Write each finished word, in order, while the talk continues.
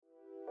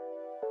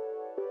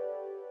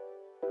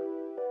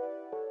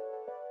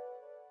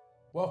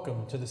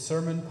Welcome to the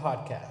Sermon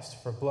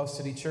Podcast for Bluff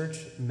City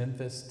Church,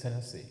 Memphis,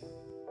 Tennessee.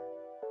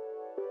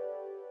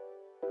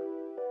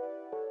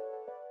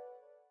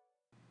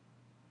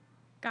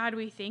 God,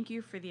 we thank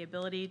you for the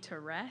ability to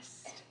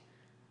rest.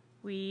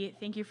 We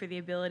thank you for the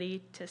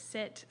ability to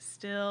sit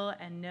still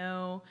and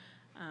know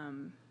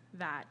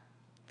that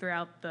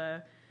throughout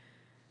the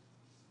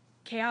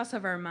chaos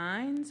of our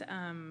minds,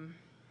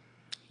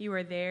 you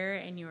are there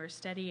and you are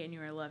steady and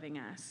you are loving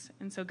us.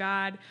 And so,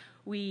 God,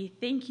 we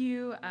thank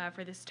you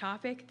for this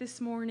topic this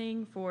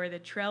morning, for the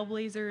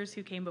trailblazers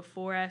who came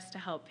before us to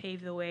help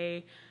pave the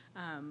way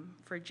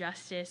for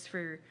justice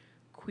for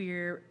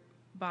queer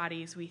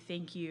bodies. We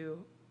thank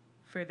you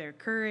for their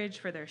courage,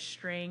 for their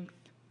strength.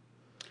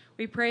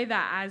 We pray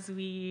that as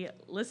we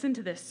listen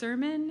to this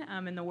sermon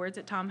and the words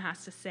that Tom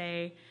has to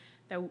say,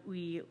 that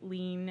we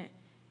lean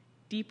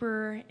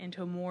deeper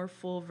into a more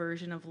full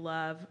version of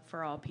love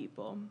for all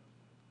people.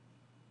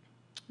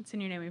 It's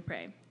in your name we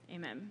pray.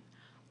 Amen.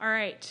 All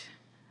right,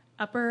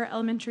 upper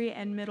elementary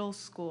and middle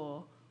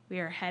school, we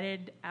are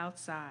headed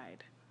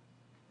outside.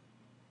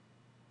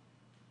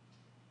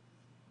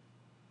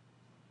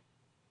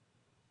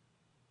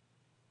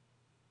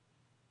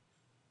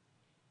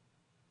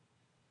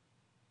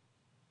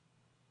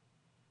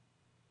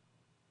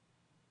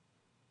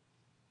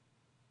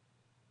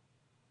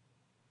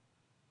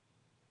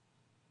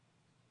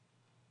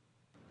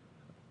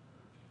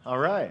 All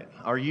right,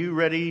 are you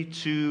ready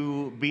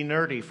to be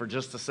nerdy for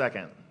just a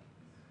second?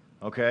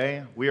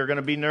 Okay, we are going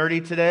to be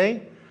nerdy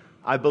today.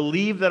 I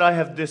believe that I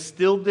have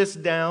distilled this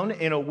down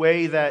in a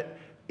way that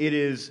it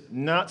is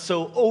not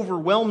so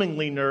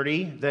overwhelmingly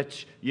nerdy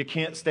that you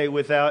can't stay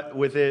without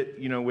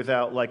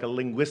like a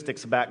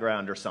linguistics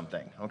background or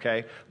something,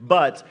 okay?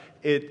 But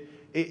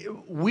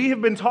we have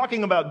been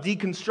talking about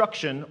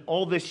deconstruction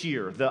all this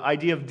year, the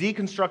idea of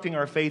deconstructing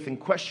our faith and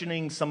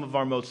questioning some of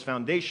our most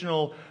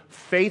foundational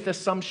faith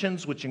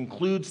assumptions, which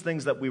includes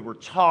things that we were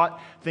taught,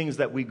 things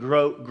that we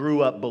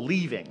grew up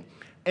believing.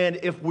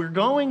 And if we're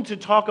going to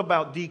talk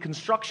about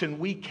deconstruction,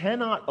 we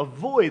cannot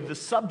avoid the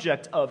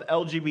subject of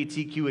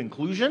LGBTQ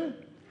inclusion,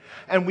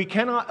 and we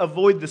cannot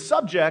avoid the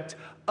subject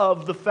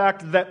of the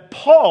fact that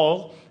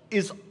Paul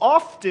is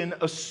often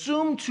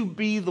assumed to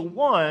be the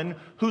one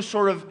who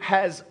sort of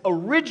has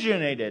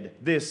originated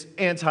this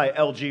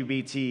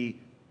anti-LGBT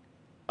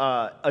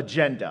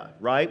agenda,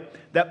 right?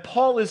 That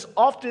Paul is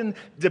often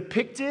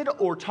depicted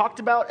or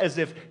talked about as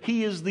if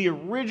he is the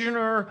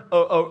original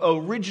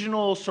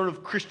sort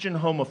of Christian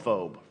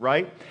homophobe,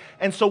 right?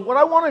 And so what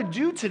I want to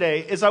do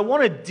today is I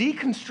want to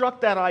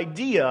deconstruct that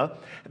idea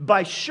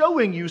by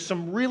showing you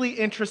some really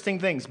interesting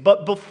things.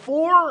 But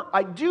before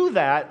I do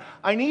that,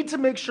 I need to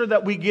make sure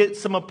that we get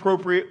some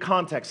appropriate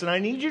context. And I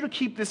need you to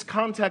keep this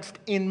context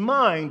in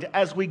mind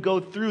as we go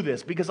through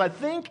this, because I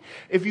think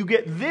if you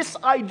get this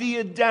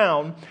idea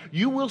down,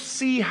 you will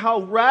see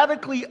how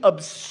radically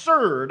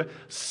absurd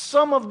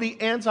some of the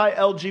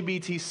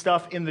anti-LGBT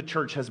stuff in the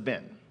church has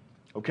been.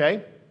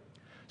 Okay?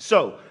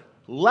 So,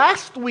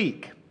 last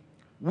week,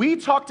 we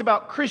talked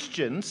about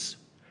Christians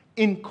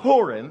in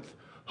Corinth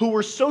who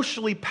were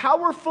socially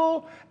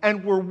powerful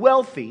and were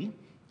wealthy,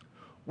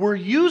 were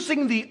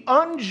using the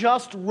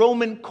unjust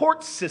Roman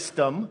court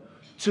system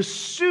to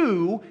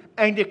sue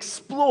and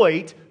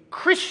exploit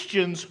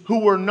Christians who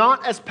were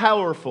not as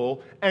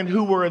powerful and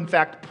who were in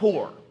fact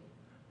poor.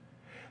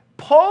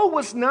 Paul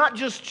was not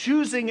just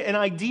choosing an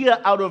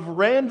idea out of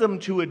random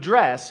to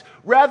address.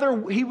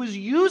 Rather, he was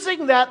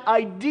using that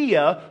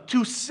idea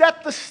to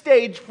set the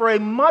stage for a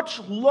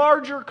much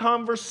larger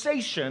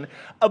conversation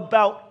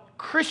about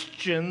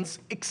Christians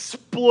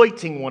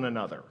exploiting one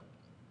another.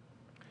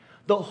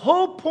 The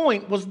whole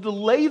point was to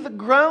lay the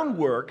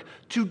groundwork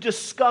to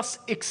discuss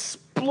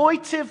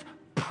exploitive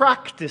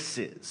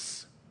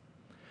practices.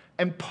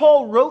 And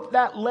Paul wrote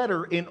that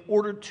letter in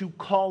order to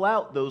call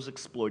out those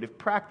exploitive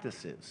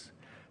practices.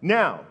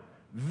 Now,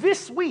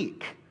 this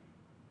week,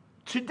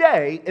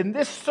 today, in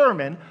this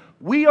sermon,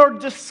 we are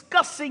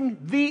discussing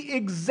the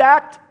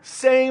exact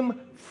same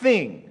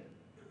thing.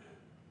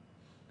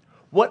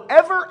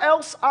 Whatever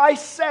else I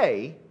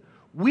say,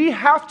 we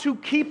have to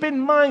keep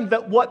in mind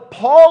that what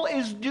Paul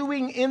is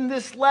doing in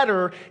this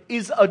letter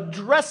is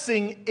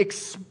addressing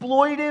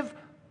exploitive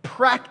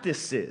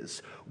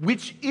practices,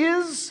 which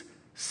is,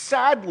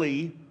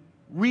 sadly,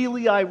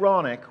 really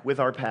ironic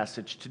with our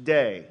passage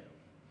today.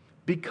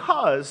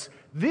 Because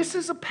this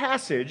is a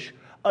passage,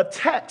 a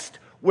text,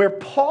 where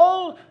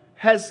Paul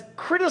has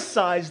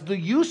criticized the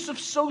use of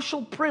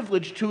social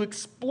privilege to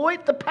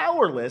exploit the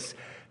powerless.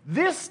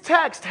 This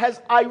text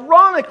has,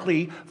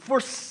 ironically,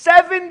 for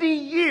 70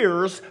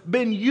 years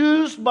been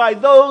used by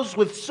those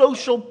with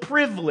social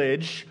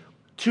privilege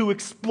to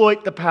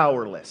exploit the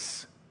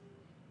powerless.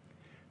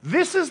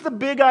 This is the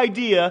big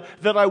idea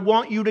that I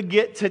want you to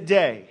get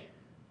today.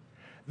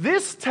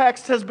 This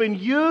text has been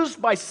used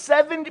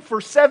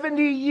for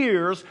 70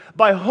 years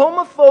by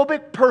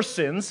homophobic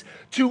persons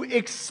to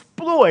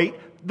exploit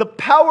the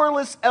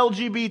powerless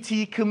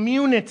LGBT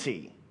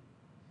community.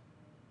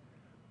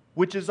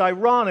 Which is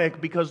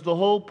ironic because the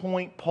whole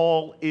point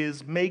Paul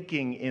is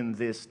making in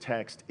this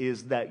text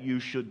is that you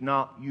should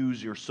not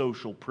use your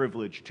social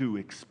privilege to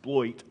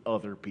exploit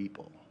other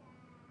people.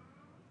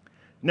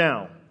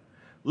 Now,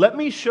 let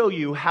me show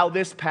you how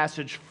this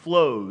passage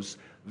flows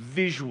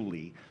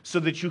visually so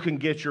that you can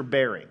get your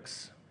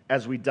bearings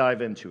as we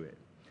dive into it.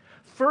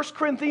 1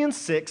 Corinthians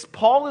 6,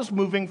 Paul is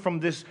moving from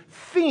this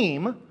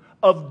theme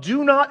of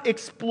do not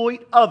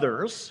exploit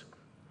others.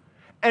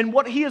 And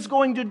what he is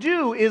going to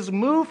do is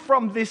move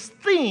from this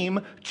theme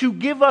to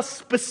give us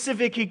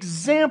specific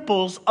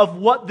examples of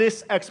what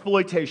this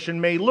exploitation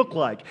may look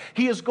like.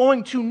 He is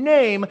going to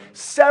name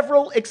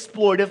several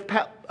exploitive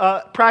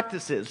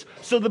practices.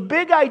 So the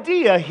big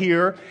idea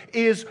here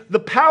is the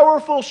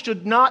powerful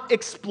should not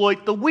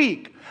exploit the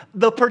weak.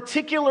 The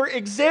particular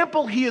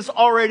example he has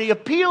already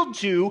appealed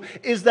to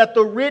is that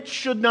the rich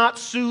should not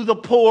sue the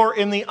poor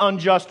in the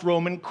unjust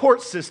Roman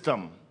court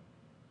system.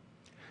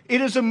 It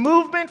is a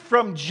movement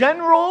from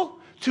general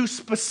to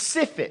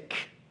specific.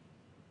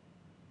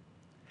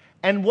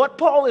 And what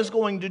Paul is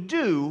going to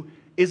do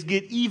is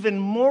get even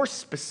more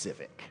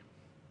specific.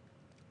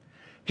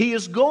 He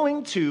is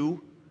going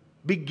to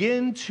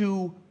begin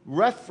to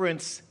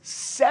reference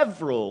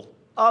several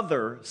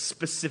other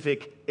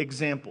specific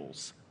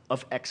examples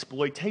of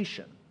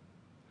exploitation.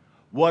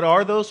 What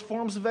are those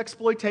forms of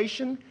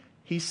exploitation?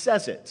 He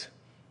says it.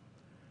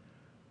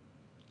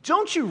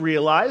 Don't you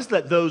realize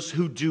that those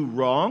who do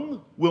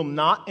wrong will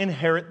not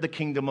inherit the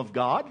kingdom of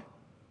God?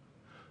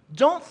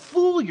 Don't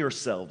fool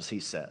yourselves, he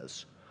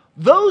says.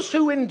 Those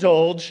who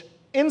indulge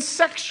in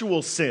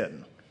sexual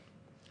sin,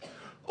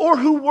 or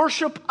who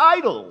worship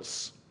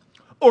idols,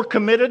 or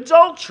commit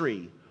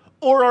adultery,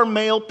 or are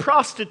male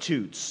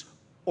prostitutes,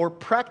 or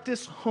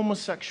practice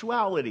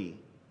homosexuality,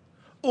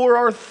 or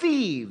are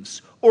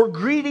thieves, or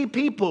greedy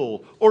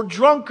people, or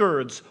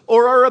drunkards,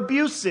 or are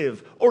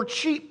abusive, or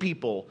cheat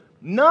people.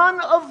 None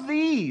of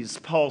these,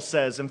 Paul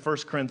says in 1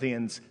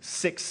 Corinthians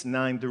 6,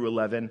 9 through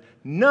 11,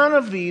 none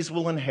of these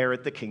will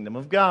inherit the kingdom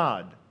of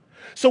God.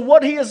 So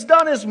what he has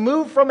done is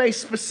move from a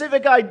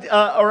specific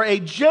or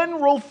a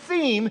general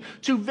theme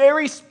to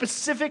very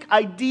specific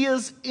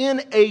ideas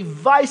in a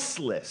vice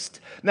list.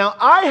 Now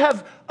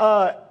I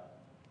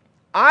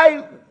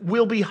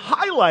will be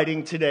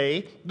highlighting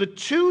today the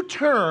two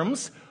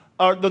terms,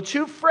 or the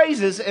two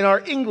phrases in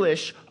our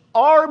English,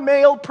 are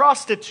male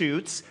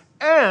prostitutes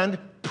and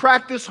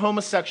practice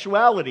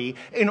homosexuality,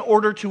 in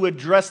order to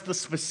address the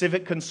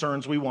specific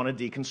concerns we want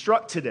to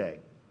deconstruct today.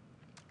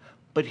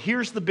 But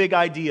here's the big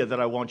idea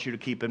that I want you to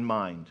keep in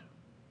mind.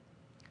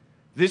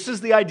 This is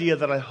the idea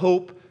that I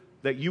hope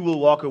that you will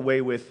walk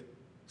away with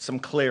some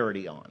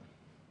clarity on.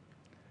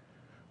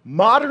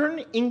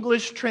 Modern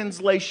English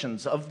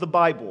translations of the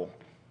Bible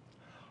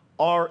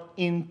are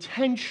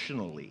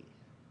intentionally,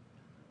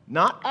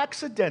 not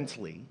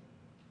accidentally,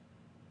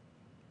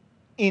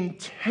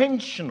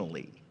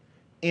 intentionally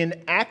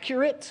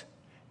inaccurate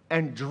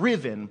and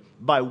driven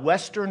by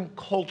Western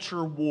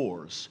culture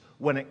wars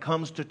when it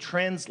comes to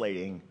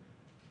translating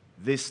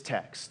this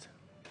text.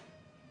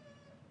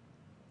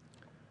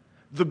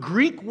 The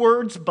Greek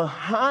words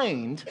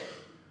behind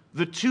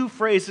the two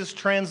phrases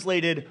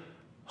translated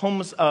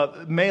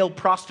male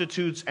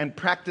prostitutes and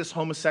practice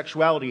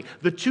homosexuality,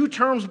 the two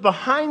terms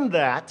behind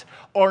that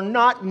are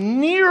not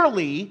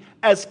nearly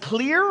as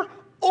clear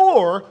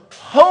or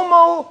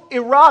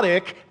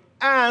homoerotic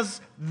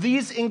as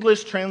these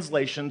English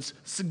translations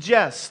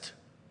suggest.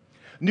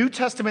 New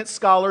Testament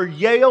scholar,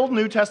 Yale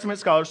New Testament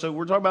scholar, so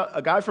we're talking about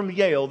a guy from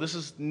Yale. This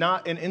is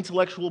not an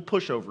intellectual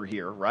pushover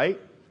here, right?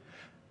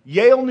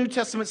 Yale New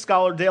Testament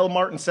scholar Dale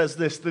Martin says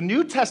this: the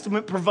New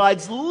Testament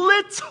provides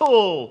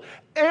little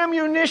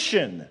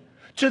ammunition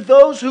to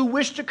those who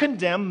wish to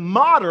condemn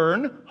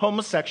modern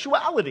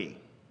homosexuality,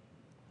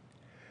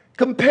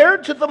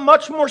 compared to the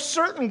much more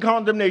certain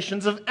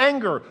condemnations of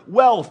anger,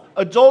 wealth,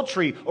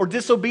 adultery, or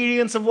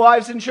disobedience of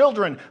wives and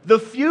children. The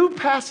few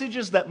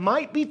passages that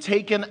might be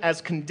taken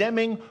as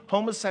condemning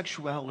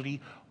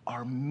homosexuality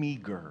are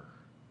meager,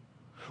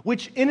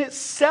 which in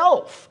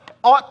itself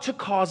ought to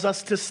cause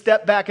us to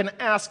step back and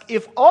ask,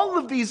 if all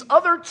of these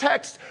other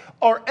texts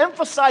are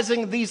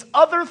emphasizing these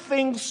other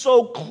things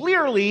so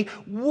clearly,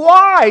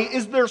 why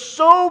is there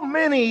so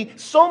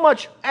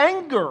much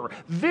anger,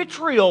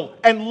 vitriol,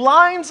 and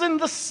lines in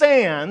the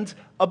sand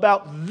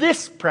about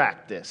this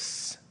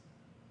practice?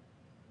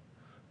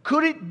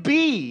 Could it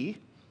be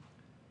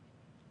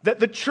that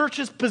the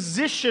church's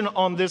position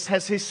on this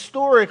has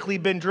historically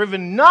been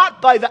driven not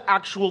by the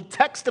actual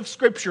text of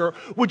Scripture,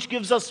 which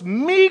gives us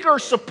meager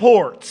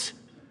support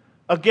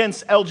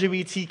against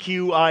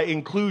LGBTQI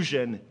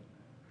inclusion,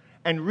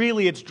 and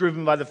really it's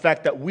driven by the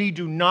fact that we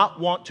do not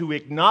want to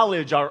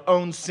acknowledge our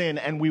own sin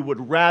and we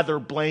would rather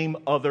blame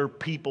other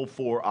people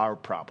for our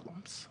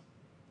problems?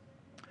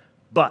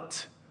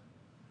 But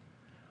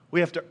we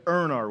have to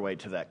earn our way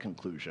to that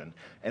conclusion.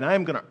 And I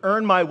am going to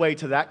earn my way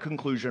to that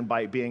conclusion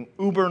by being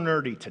uber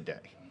nerdy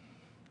today.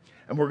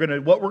 And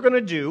what we're going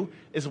to do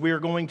is we are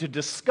going to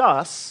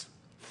discuss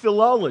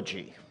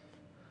philology,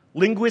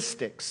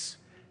 linguistics,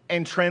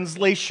 and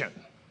translation.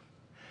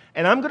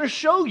 And I'm going to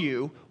show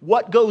you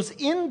what goes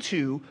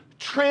into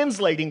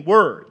translating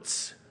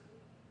words.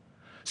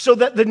 So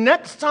that the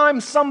next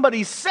time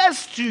somebody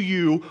says to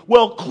you,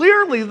 well,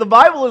 clearly the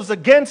Bible is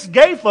against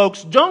gay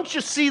folks, don't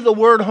you see the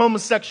word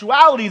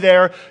homosexuality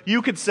there?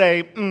 You could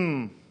say,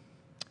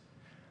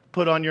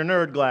 put on your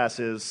nerd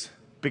glasses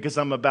because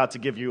I'm about to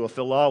give you a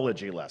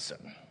philology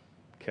lesson.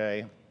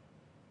 Okay?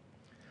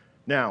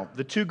 Now,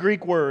 the two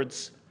Greek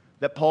words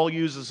that Paul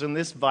uses in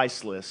this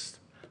vice list,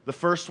 the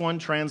first one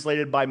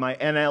translated by my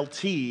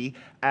NLT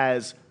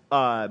as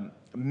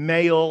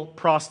male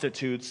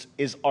prostitutes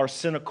is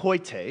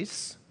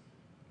arsenokoites,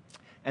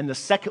 and the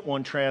second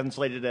one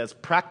translated as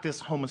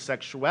practice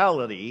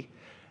homosexuality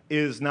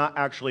is not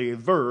actually a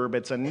verb,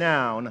 it's a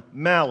noun,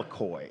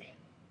 malakoi.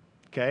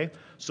 Okay?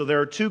 So there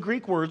are two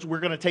Greek words,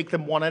 we're going to take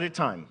them one at a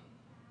time.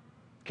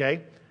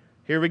 Okay?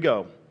 Here we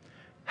go.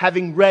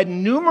 Having read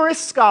numerous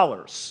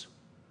scholars,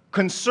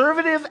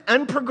 conservative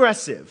and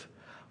progressive,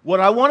 what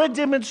I want to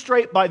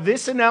demonstrate by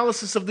this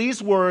analysis of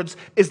these words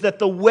is that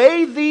the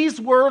way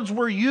these words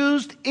were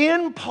used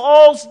in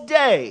Paul's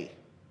day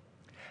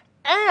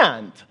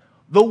and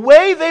the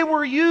way they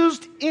were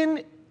used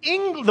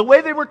the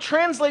way they were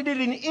translated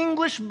in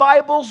English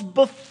Bibles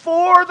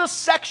before the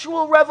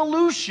sexual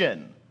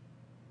revolution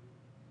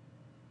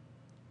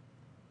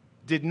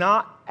did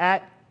not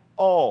at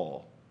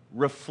all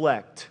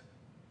reflect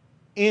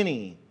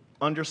any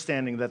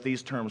understanding that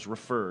these terms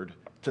referred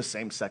to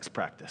same-sex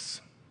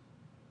practice.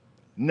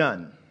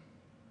 None.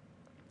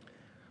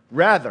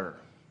 Rather,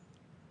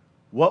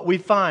 what we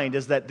find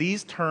is that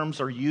these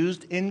terms are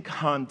used in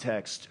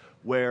context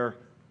where,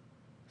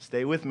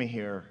 stay with me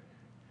here,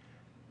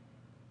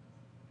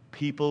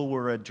 people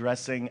were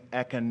addressing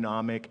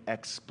economic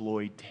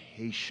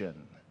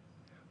exploitation,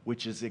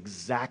 which is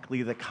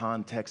exactly the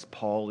context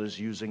Paul is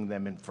using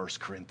them in 1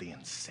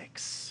 Corinthians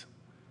 6.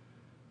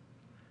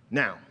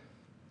 Now,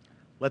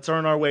 let's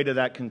earn our way to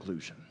that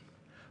conclusion.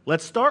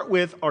 Let's start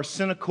with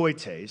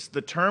arsenokoites,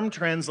 the term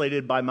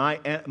translated by my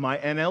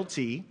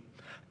NLT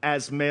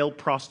as male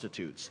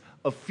prostitutes.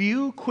 A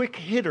few quick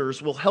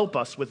hitters will help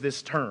us with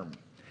this term.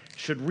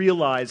 Should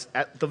realize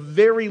at the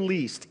very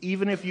least,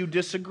 even if you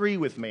disagree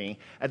with me,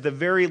 at the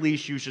very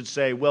least you should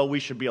say, well,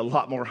 we should be a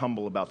lot more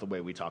humble about the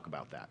way we talk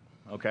about that,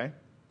 okay?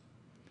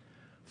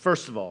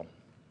 First of all,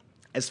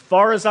 as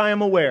far as I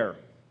am aware,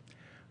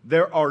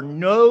 there are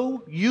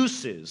no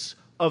uses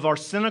of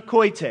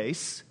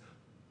arsenokoites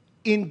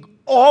in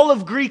all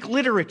of Greek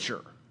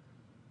literature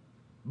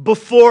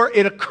before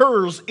it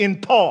occurs in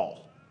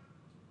Paul.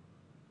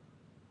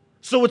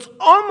 So it's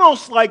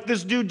almost like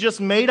this dude just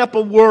made up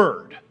a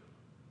word.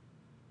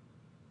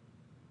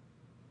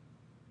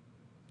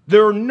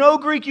 There are no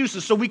Greek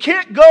uses, so we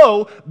can't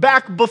go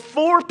back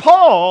before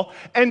Paul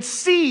and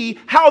see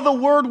how the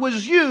word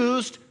was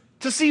used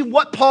to see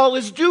what Paul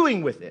is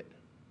doing with it.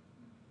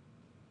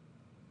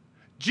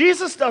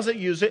 Jesus doesn't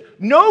use it.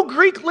 No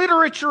Greek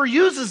literature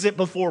uses it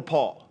before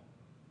Paul.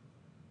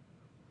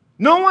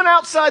 No one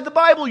outside the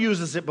Bible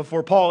uses it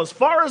before Paul, as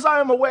far as I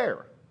am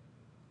aware.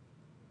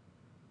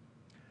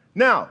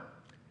 Now,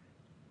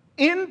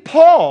 in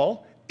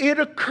Paul, it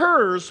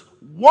occurs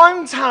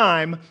one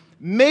time,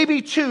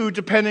 maybe two,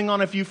 depending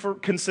on if you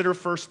consider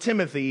 1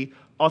 Timothy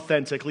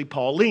authentically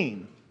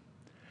Pauline.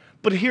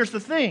 But here's the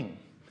thing.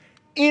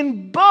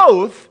 In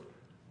both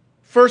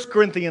 1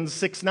 Corinthians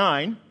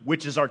 6:9,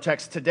 which is our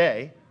text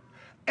today,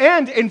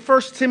 and in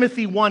 1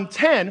 Timothy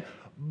 1:10,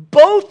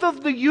 both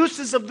of the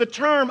uses of the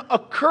term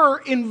occur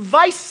in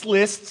vice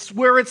lists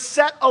where it's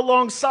set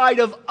alongside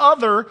of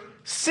other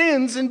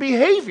sins and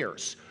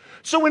behaviors.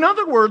 So in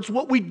other words,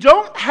 what we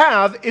don't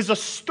have is a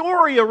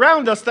story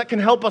around us that can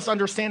help us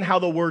understand how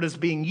the word is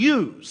being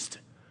used.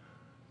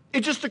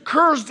 It just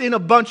occurs in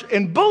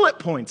bullet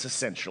points,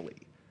 essentially.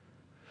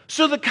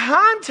 So the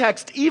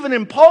context, even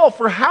in Paul,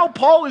 for how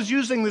Paul is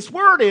using this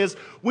word is,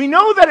 we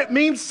know that it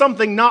means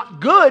something not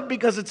good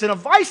because it's in a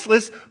vice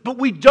list, but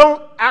we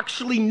don't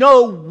actually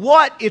know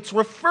what it's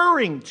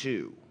referring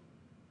to.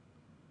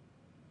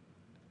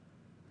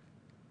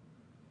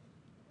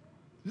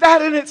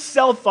 That in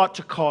itself ought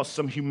to cause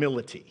some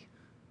humility.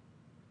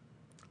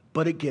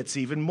 But it gets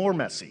even more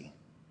messy.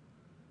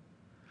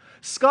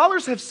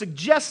 Scholars have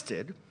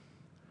suggested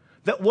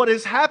that what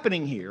is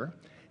happening here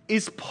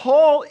is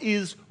Paul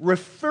is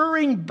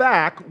referring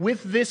back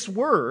with this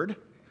word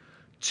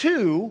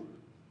to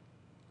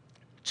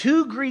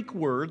two Greek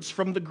words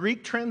from the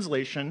Greek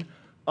translation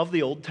of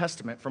the Old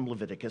Testament from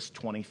Leviticus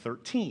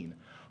 20:13.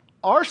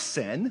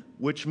 Arsen,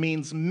 which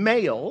means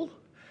male,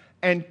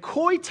 and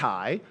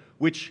koitai,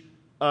 which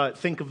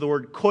think of the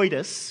word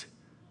coitus.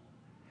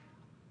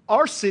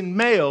 Arsen,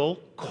 male,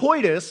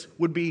 coitus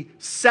would be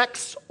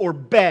sex or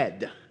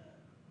bed.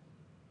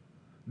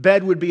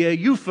 Bed would be a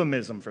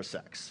euphemism for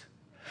sex.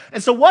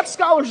 And so what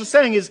scholars are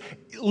saying is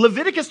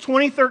Leviticus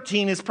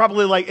 20:13 is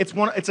probably like,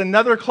 it's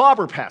another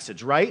clobber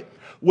passage, right?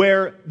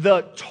 Where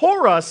the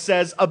Torah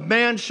says a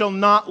man shall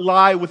not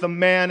lie with a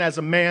man as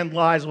a man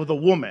lies with a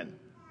woman,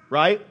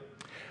 right?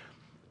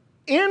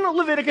 In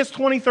Leviticus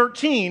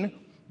 20:13,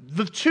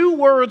 the two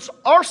words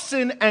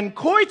arsen and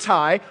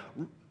koitai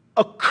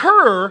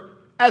occur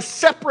as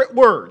separate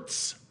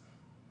words.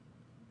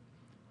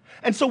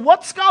 And so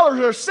what scholars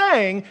are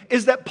saying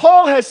is that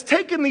Paul has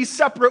taken these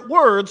separate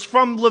words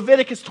from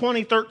Leviticus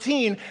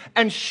 20:13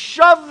 and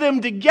shoved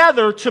them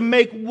together to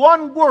make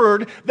one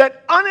word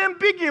that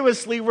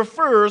unambiguously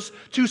refers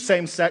to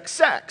same-sex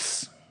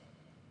sex.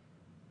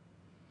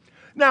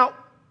 Now,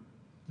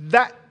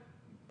 that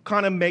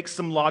kind of makes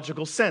some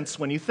logical sense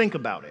when you think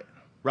about it,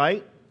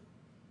 right?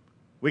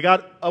 We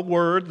got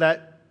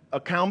a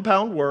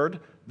compound word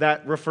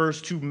that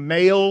refers to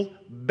male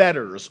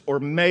betters or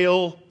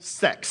male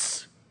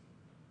sex.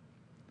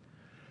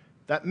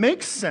 That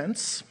makes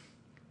sense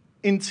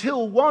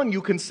until, one,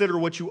 you consider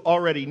what you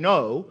already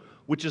know,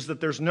 which is that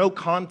there's no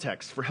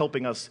context for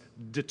helping us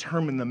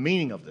determine the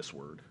meaning of this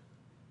word.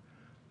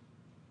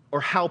 Or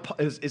how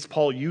is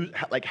Paul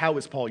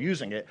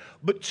using it?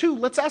 But two,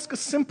 let's ask a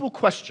simple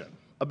question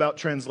about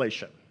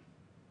translation.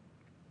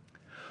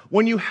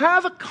 When you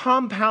have a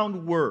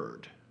compound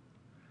word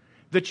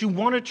that you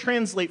want to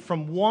translate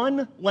from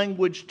one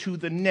language to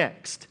the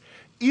next,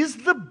 is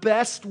the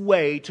best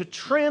way to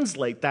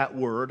translate that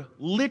word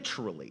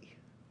literally?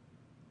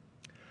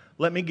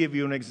 Let me give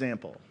you an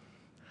example.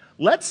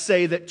 Let's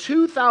say that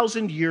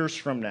 2,000 years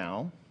from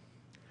now,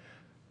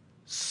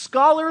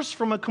 scholars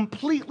from a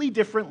completely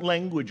different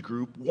language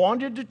group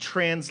wanted to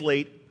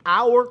translate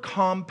our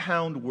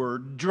compound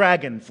word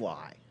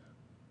dragonfly.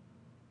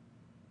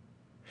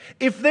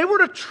 If they were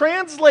to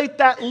translate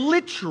that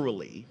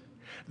literally,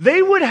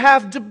 they would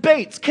have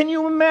debates. Can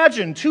you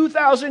imagine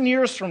 2,000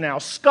 years from now,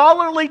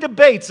 scholarly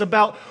debates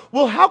about,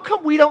 well, how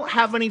come we don't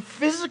have any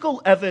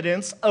physical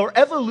evidence or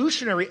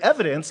evolutionary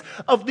evidence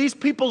of these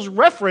people's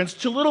reference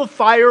to little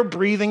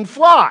fire-breathing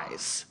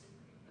flies?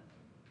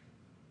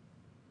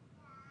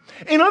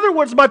 In other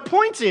words, my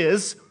point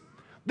is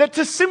that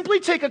to simply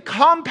take a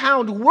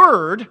compound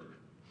word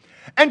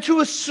and to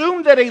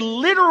assume that a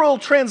literal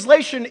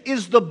translation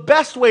is the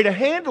best way to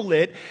handle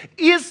it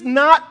is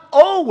not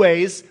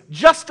always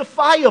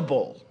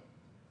justifiable.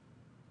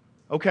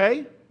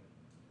 Okay?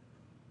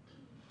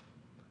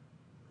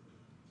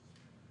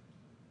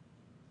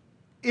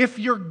 If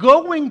you're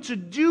going to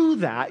do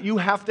that, you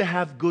have to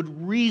have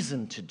good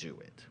reason to do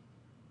it.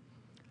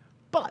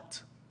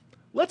 But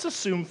let's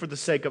assume, for the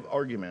sake of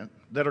argument,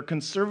 that our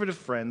conservative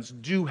friends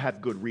do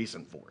have good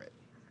reason for it.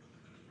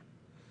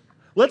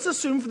 Let's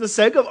assume, for the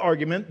sake of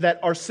argument,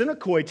 that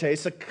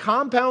arsenokoites, a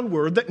compound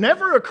word that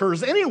never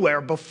occurs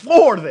anywhere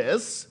before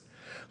this,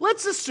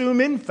 let's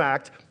assume, in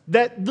fact,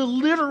 that the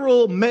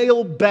literal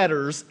male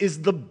betters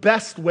is the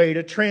best way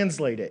to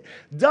translate it.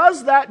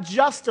 Does that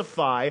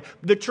justify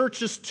the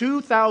church's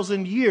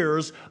 2,000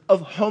 years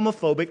of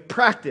homophobic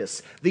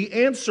practice? The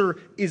answer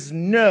is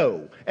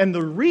no. And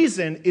the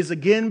reason is,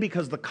 again,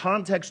 because the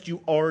context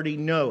you already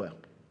know.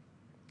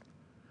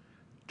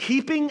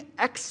 Keeping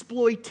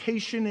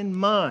exploitation in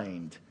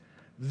mind,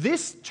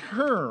 this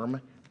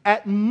term,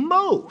 at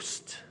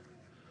most,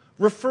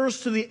 refers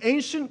to the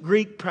ancient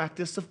Greek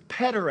practice of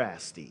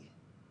pederasty.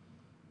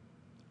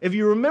 If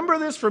you remember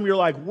this from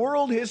your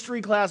world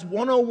history class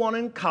 101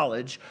 in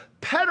college,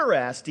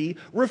 pederasty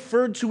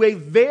referred to a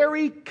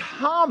very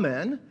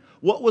common,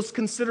 what was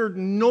considered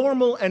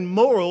normal and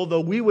moral,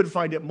 though we would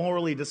find it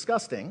morally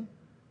disgusting,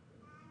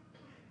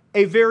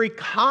 a very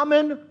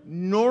common,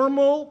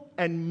 normal,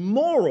 and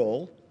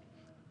moral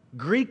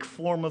Greek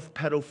form of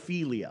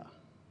pedophilia,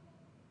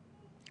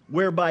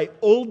 whereby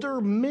older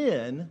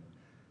men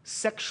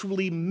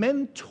sexually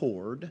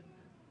mentored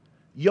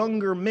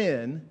younger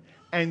men,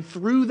 and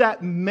through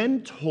that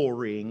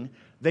mentoring,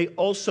 they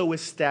also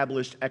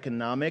established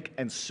economic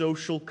and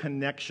social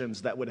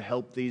connections that would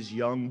help these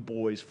young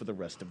boys for the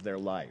rest of their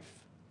life.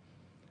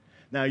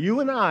 Now,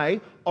 you and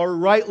I are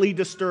rightly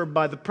disturbed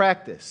by the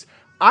practice.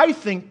 I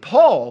think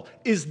Paul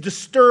is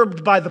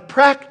disturbed by the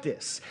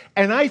practice.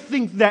 And I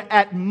think that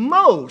at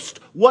most,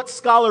 what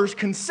scholars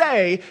can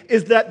say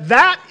is that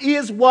that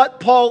is what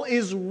Paul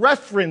is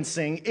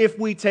referencing if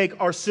we take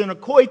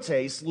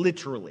arsenokoites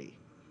literally.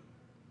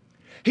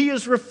 He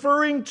is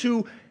referring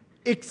to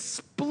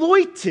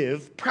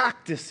exploitive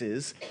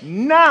practices,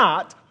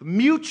 not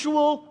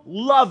mutual,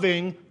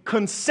 loving,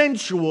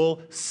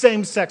 consensual,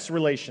 same-sex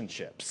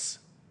relationships.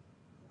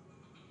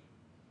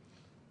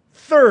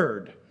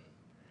 Third,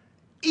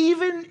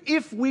 even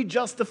if we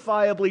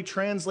justifiably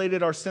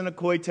translated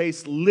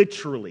arsenokoites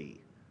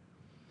literally,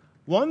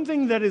 one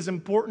thing that is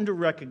important to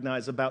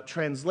recognize about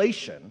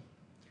translation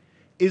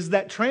is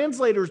that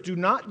translators do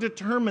not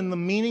determine the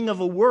meaning of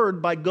a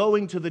word by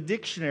going to the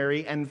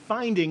dictionary and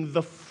finding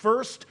the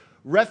first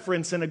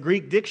reference in a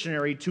Greek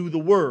dictionary to the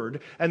word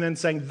and then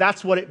saying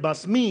that's what it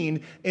must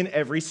mean in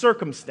every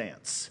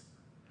circumstance.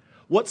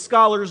 What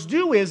scholars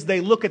do is they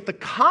look at the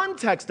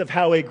context of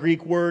how a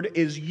Greek word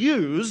is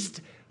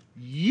used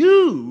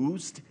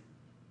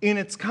in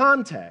its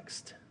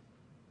context.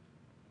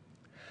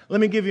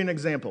 Let me give you an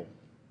example.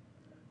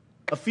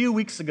 A few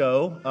weeks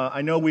ago,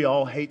 I know we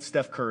all hate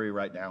Steph Curry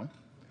right now,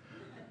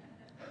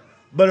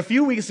 but a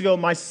few weeks ago,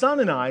 my son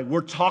and I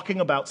were talking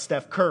about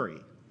Steph Curry.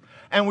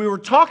 And we were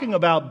talking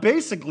about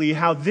basically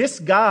how this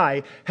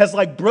guy has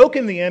like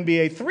broken the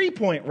NBA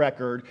three-point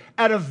record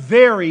at a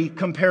very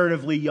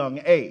comparatively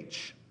young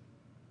age.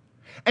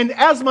 And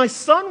as my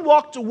son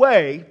walked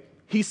away,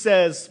 he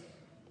says,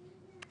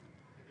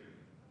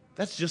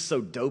 "That's just so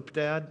dope,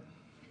 Dad."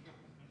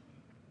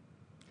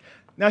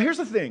 Now here's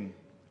the thing.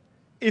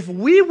 If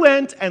we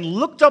went and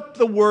looked up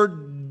the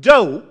word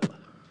dope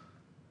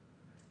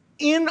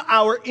in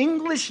our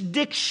English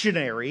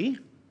dictionary,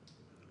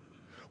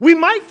 we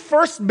might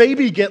first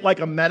maybe get like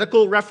a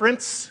medical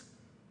reference.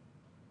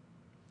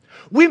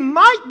 We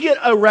might get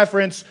a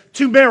reference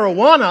to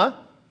marijuana,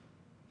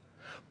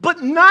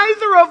 but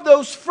neither of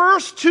those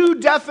first two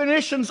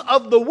definitions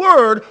of the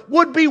word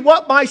would be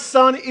what my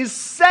son is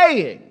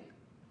saying.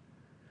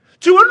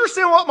 To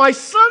understand what my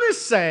son is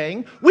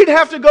saying, we'd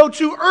have to go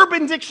to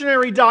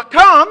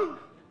urbandictionary.com,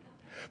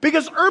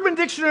 because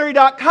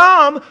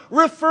urbandictionary.com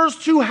refers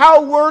to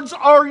how words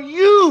are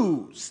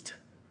used,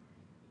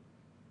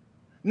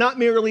 not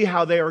merely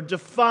how they are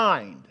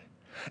defined.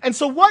 And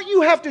so what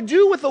you have to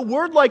do with a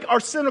word like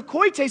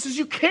arsenokoites is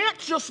you can't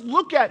just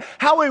look at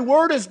how a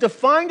word is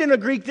defined in a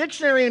Greek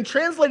dictionary and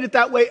translate it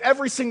that way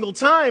every single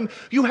time.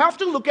 You have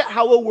to look at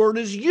how a word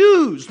is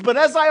used. But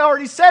as I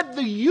already said,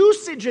 the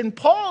usage in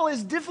Paul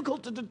is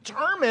difficult to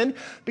determine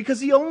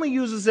because he only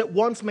uses it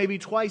once, maybe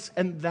twice,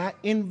 and that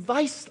in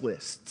vice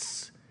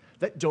lists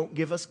that don't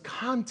give us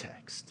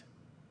context.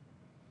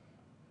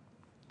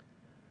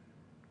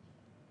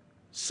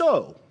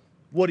 So,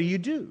 what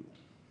do?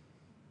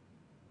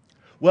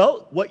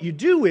 Well, what you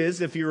do is,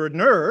 if you're a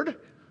nerd,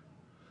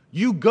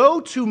 you go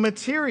to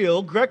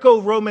material,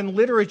 Greco-Roman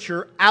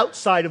literature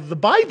outside of the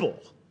Bible.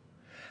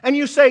 And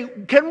you say,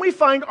 can we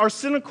find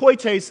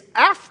arsenokoites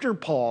after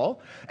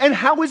Paul, and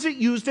how is it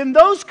used in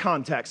those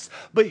contexts?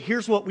 But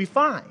here's what we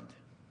find.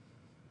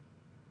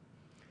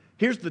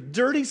 Here's the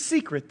dirty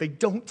secret they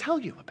don't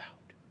tell you about.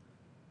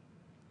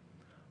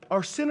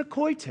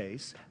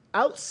 Arsenokoites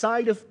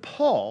outside of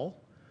Paul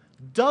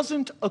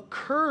doesn't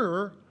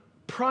occur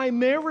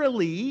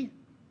primarily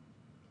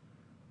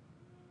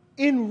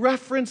in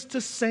reference to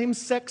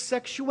same-sex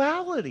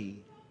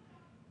sexuality.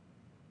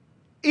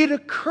 It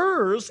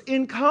occurs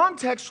in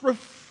context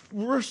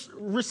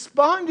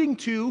responding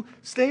to,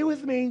 stay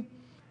with me,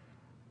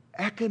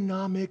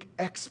 economic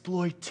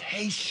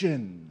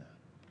exploitation,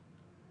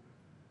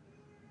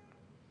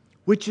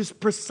 which is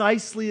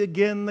precisely,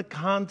 again, the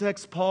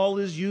context Paul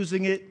is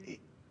using it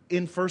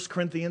in 1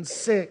 Corinthians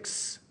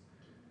 6.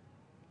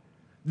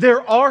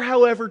 There are,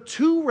 however,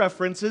 two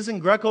references in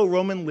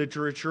Greco-Roman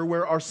literature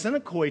where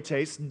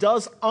arsenokoites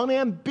does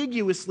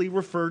unambiguously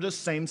refer to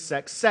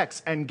same-sex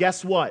sex. And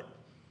guess what?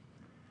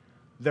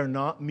 They're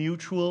not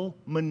mutual,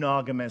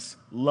 monogamous,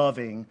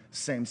 loving,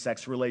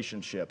 same-sex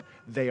relationship.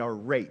 They are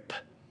rape.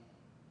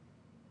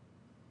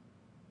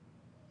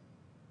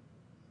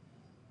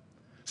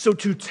 So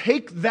to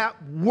take that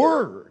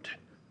word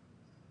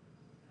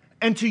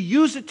and to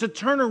use it to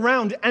turn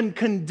around and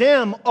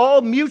condemn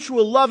all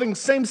mutual loving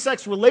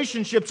same-sex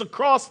relationships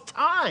across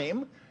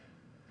time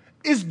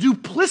is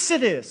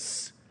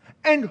duplicitous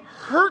and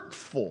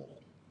hurtful.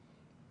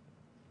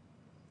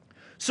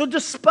 So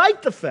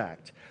despite the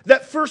fact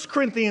that 1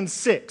 Corinthians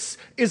 6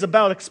 is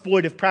about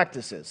exploitive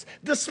practices,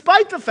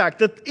 despite the fact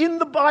that in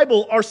the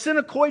Bible,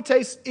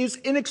 arsenokoites is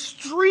an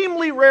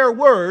extremely rare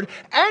word,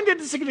 and it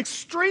is an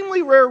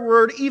extremely rare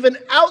word even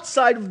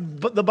outside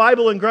of the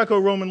Bible and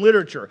Greco-Roman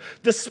literature,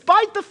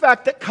 despite the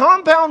fact that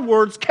compound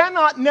words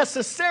cannot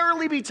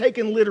necessarily be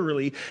taken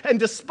literally, and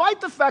despite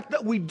the fact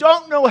that we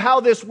don't know how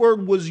this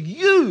word was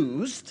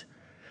used,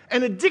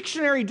 and a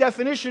dictionary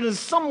definition is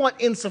somewhat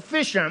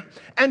insufficient,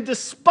 and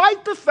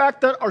despite the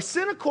fact that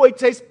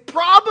arsenokoites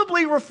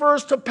probably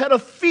refers to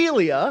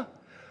pedophilia,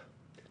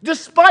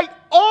 despite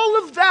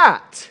all of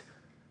that,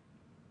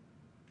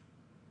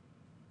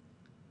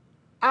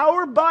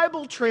 our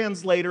Bible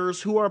translators,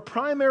 who are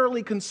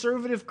primarily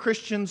conservative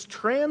Christians,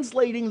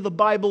 translating the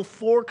Bible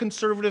for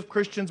conservative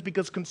Christians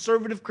because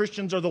conservative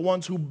Christians are the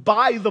ones who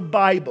buy the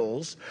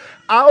Bibles,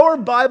 our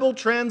Bible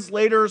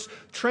translators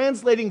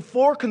translating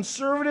for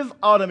conservative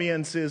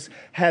audiences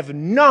have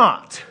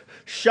not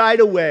shied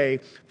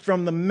away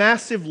from the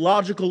massive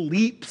logical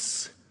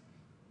leaps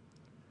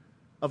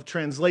of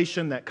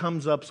translation that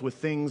comes up with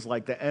things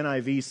like the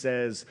NIV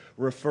says,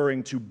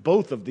 referring to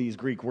both of these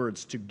Greek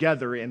words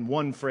together in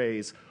one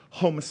phrase,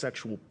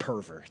 homosexual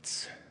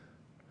perverts.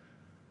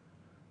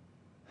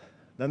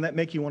 Doesn't that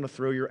make you want to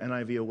throw your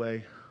NIV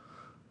away?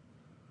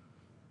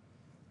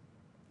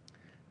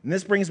 And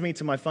this brings me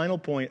to my final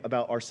point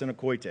about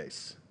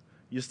arsenokoites.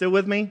 You still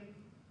with me?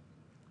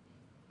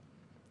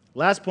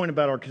 Last point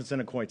about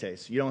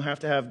arsenokoites. You don't have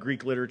to have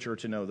Greek literature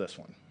to know this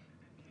one.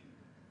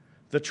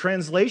 The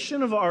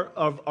translation of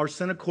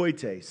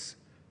arsenokoites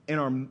in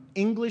our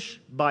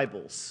English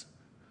Bibles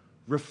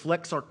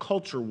reflects our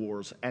culture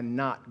wars and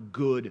not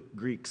good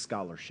Greek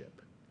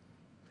scholarship.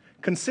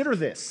 Consider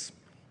this.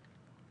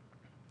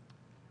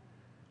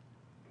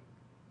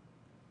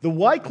 The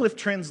Wycliffe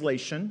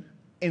translation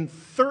in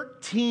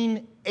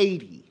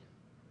 1380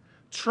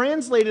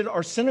 translated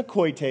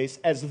arsenokoites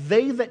as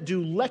they that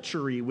do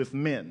lechery with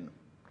men.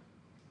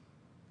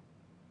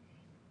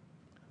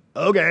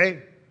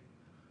 Okay.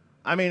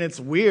 I mean, it's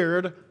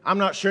weird. I'm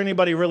not sure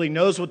anybody really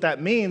knows what that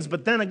means,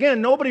 but then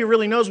again, nobody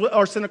really knows what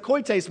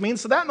arsenokoites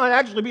means, so that might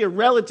actually be a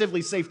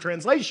relatively safe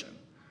translation.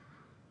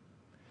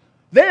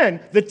 Then,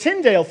 the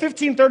Tyndale,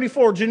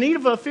 1534,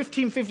 Geneva,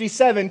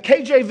 1557,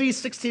 KJV,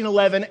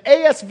 1611,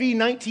 ASV,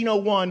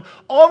 1901,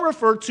 all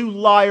refer to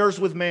liars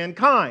with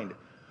mankind.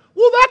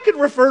 Well, that could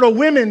refer to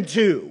women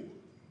too.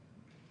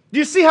 Do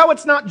you see how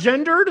it's not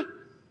gendered?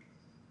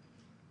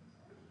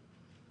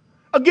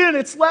 Again,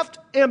 it's left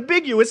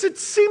ambiguous. It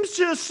seems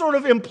to sort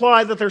of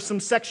imply that there's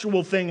some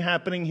sexual thing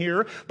happening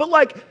here,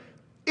 but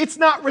it's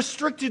not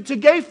restricted to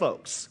gay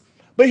folks.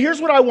 But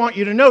here's what I want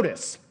you to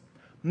notice.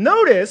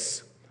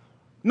 Notice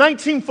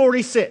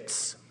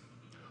 1946.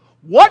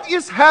 What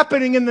is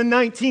happening in the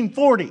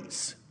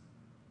 1940s,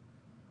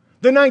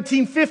 the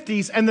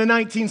 1950s, and the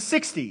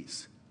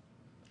 1960s?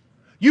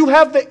 You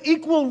have the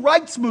equal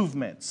rights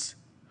movements.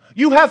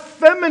 You have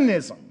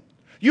feminism.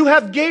 You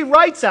have gay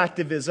rights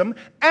activism.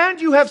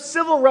 And you have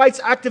civil rights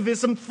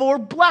activism for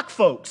black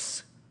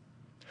folks.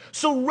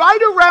 So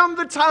right around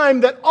the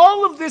time that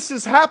all of this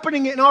is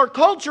happening in our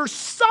culture,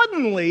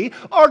 suddenly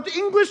our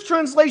English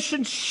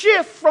translations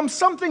shift from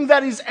something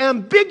that is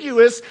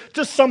ambiguous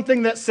to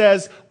something that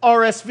says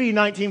RSV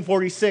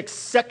 1946,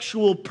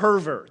 sexual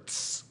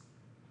perverts.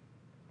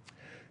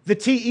 The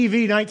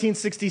TEV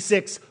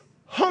 1966,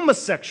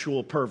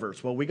 homosexual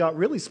perverts. Well, we got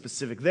really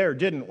specific there,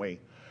 didn't we?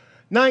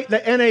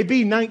 The NAB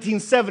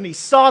 1970,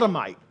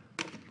 sodomite.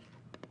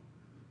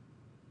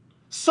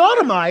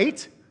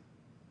 Sodomite?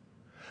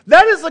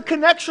 That is a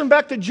connection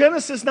back to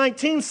Genesis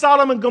 19,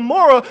 Sodom and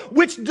Gomorrah,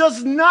 which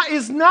is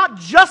not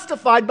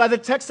justified by the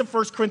text of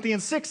 1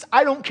 Corinthians 6.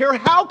 I don't care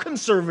how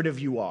conservative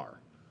you are.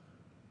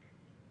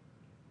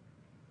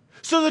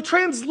 So the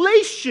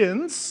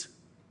translations,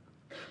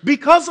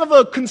 because of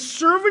a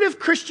conservative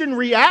Christian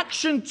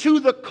reaction to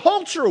the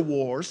culture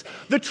wars,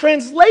 the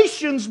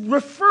translations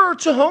refer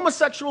to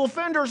homosexual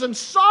offenders and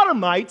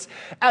sodomites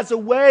as a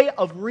way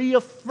of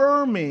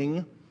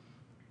reaffirming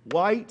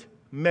white,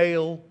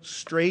 male,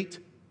 straight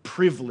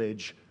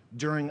privilege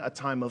during a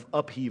time of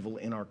upheaval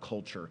in our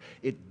culture.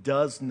 It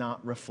does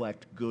not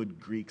reflect good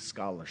Greek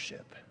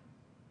scholarship.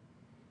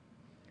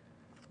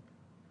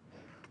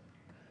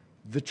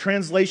 The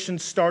translation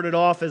started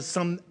off as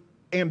some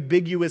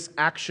ambiguous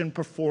action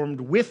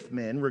performed with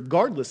men,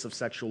 regardless of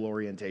sexual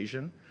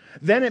orientation.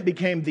 Then it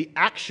became the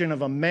action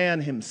of a man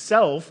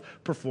himself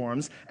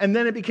performs, and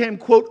then it became,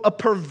 quote, a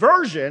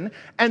perversion,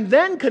 and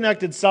then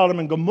connected Sodom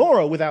and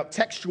Gomorrah without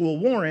textual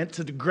warrant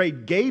to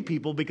degrade gay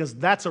people because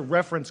that's a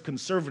reference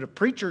conservative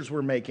preachers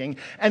were making.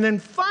 And then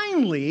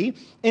finally,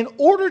 in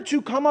order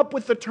to come up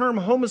with the term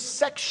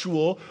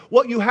homosexual,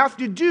 what you have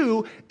to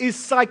do is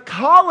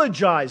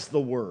psychologize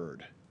the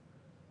word.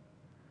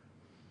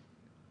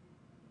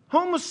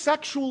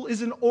 Homosexual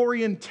is an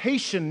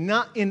orientation,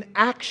 not an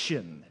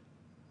action.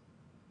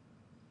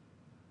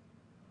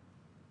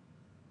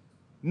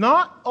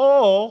 Not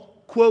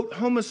all, quote,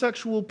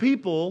 homosexual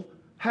people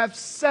have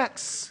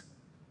sex.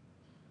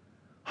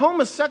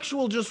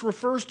 Homosexual just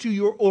refers to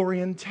your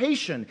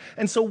orientation.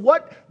 And so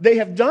what they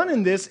have done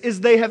in this is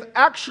they have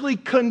actually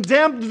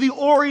condemned the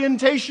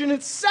orientation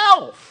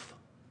itself.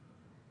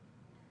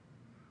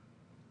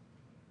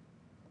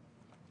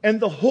 And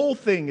the whole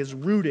thing is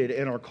rooted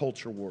in our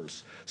culture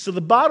wars. So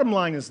the bottom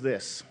line is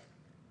this.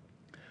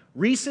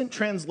 Recent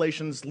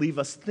translations leave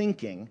us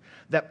thinking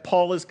that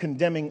Paul is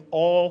condemning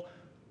all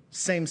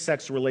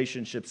same-sex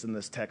relationships in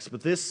this text,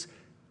 but this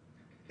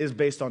is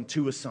based on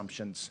two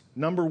assumptions.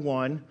 Number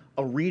one,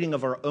 a reading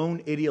of our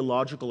own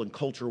ideological and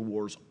culture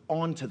wars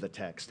onto the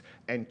text,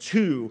 and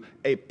two,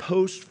 a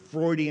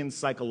post-Freudian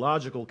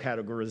psychological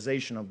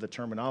categorization of the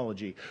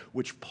terminology,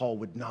 which Paul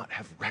would not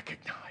have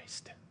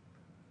recognized.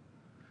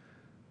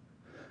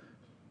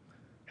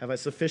 Have I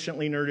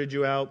sufficiently nerded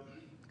you out?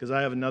 Because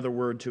I have another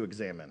word to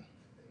examine.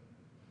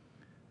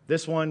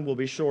 This one will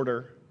be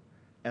shorter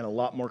and a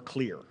lot more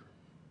clear.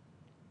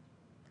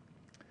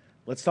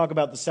 Let's talk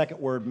about the second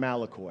word,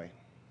 malakoi.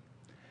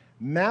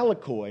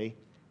 Malakoi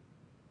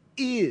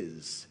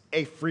is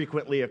a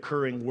frequently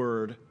occurring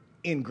word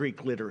in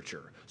Greek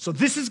literature. So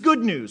this is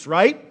good news,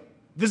 right?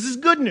 This is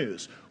good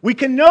news. We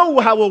can know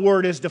how a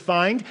word is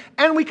defined,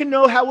 and we can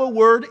know how a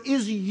word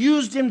is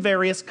used in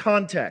various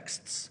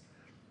contexts.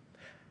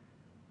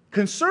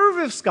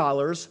 Conservative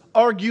scholars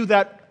argue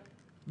that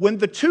when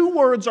the two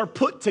words are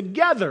put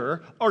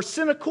together,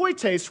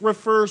 arsenokoites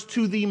refers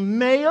to the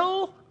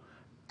male,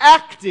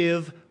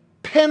 active,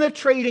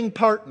 penetrating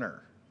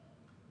partner.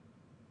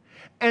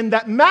 And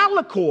that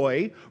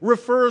malakoi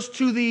refers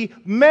to the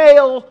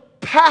male,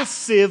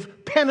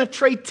 passive,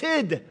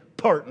 penetrated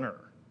partner.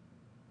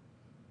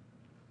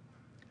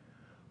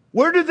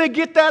 Where did they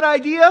get that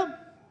idea?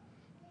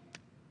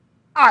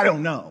 I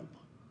don't know.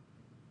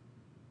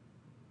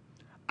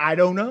 I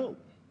don't know.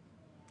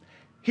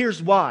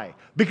 Here's why.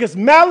 Because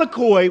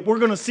malakoi, we're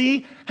going to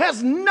see,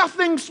 has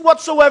nothing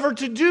whatsoever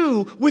to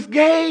do with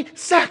gay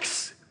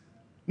sex.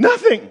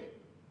 Nothing.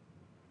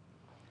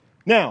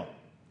 Now,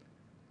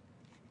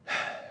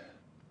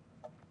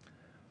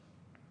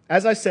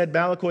 as I said,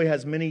 malakoi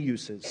has many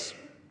uses.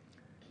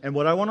 And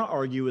what I want to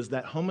argue is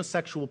that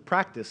homosexual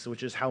practice,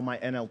 which is how my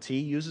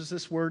NLT uses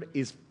this word,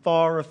 is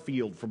far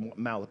afield from what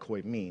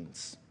malakoi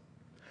means.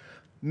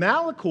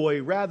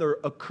 Malakoi rather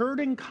occurred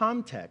in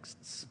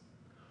contexts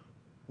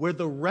where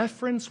the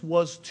reference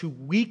was to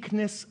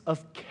weakness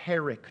of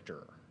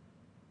character.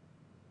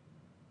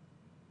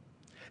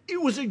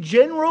 It was a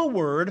general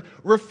word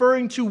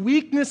referring to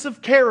weakness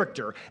of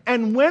character.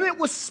 And when it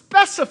was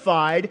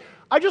specified,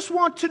 I just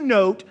want to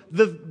note,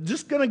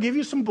 just going to give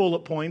you some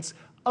bullet points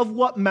of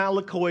what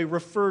malakoi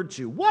referred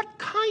to. What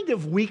kind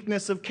of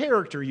weakness of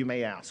character, you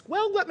may ask?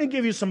 Well, let me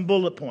give you some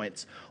bullet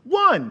points.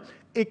 One,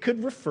 it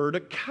could refer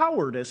to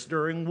cowardice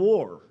during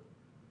war.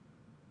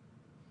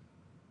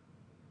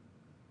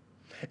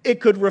 It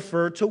could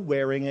refer to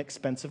wearing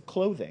expensive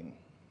clothing.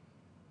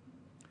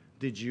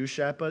 Did you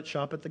shop at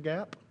the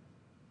Gap?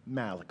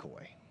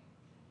 Malakoi.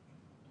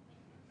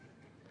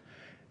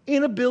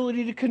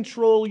 Inability to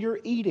control your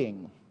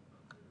eating.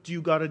 Do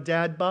you got a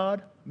dad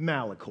bod?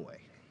 Malakoi.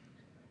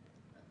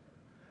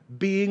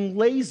 Being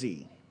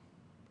lazy.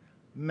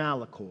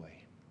 Malakoi.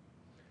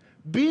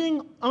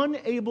 Being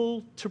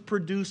unable to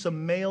produce a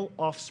male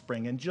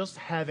offspring and just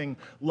having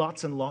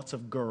lots and lots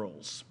of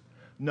girls.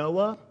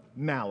 Noah,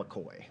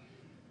 malakoi.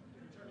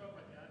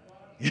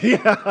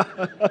 Yeah.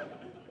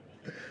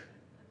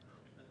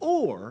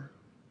 Or,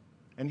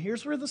 and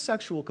here's where the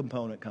sexual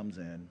component comes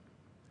in,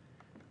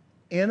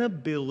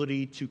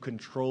 inability to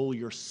control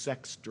your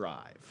sex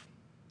drive.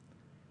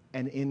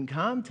 And in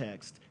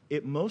context,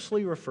 it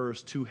mostly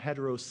refers to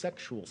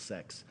heterosexual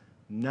sex,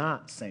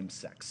 not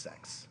same-sex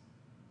sex.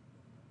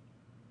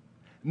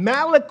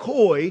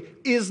 Malakoi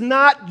is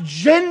not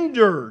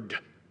gendered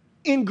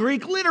in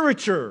Greek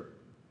literature.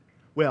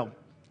 Well,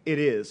 it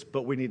is,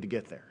 but we need to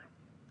get there.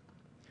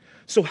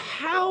 So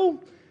how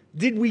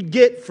did we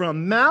get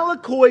from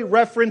malakoi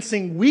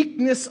referencing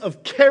weakness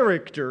of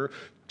character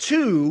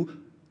to,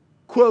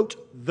 quote,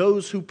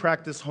 those who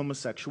practice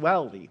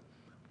homosexuality?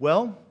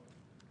 Well,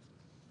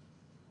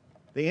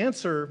 the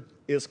answer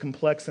is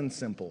complex and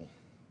simple.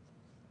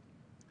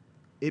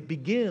 It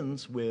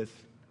begins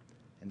with,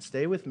 and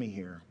stay with me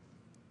here,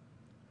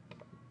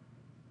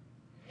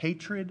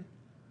 hatred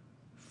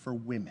for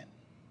women.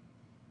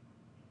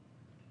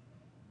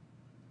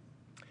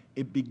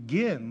 It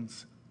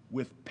begins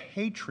with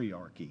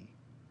patriarchy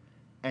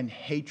and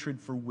hatred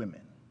for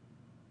women.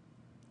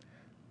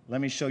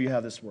 Let me show you how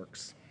this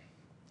works.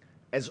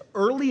 As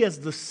early as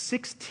the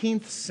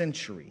 16th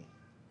century,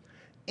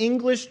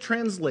 English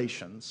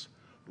translations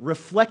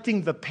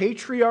reflecting the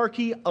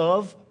patriarchy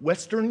of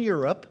Western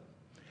Europe,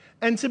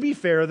 and to be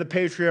fair, the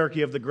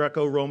patriarchy of the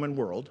Greco-Roman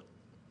world,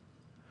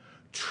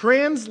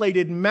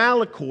 translated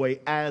malakoi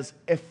as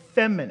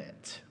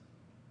effeminate.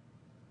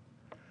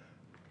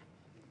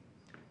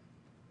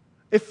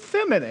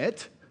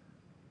 Effeminate?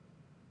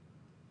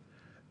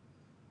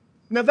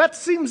 Now that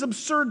seems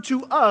absurd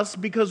to us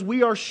because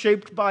we are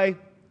shaped by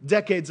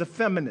decades of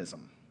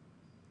feminism.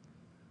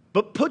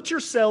 But put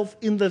yourself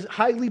in the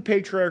highly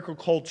patriarchal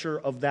culture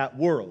of that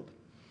world.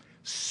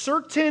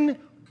 Certain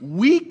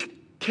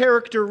weak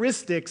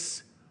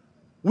characteristics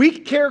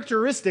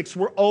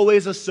were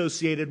always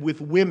associated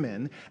with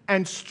women,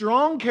 and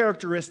strong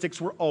characteristics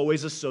were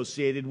always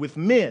associated with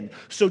men.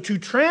 So to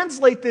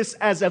translate this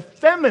as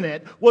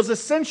effeminate was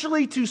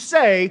essentially to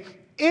say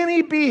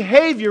any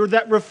behavior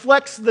that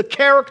reflects the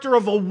character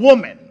of a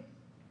woman.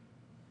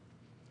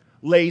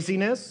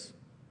 Laziness,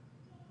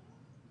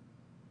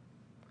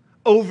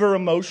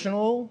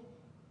 over-emotional,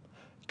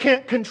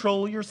 can't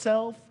control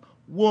yourself,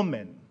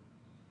 woman.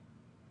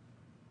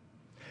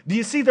 Do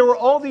you see, there were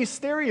all these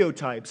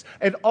stereotypes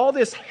and all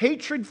this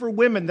hatred for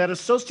women that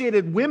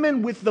associated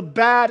women with the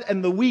bad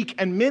and the weak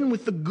and men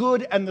with the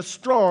good and the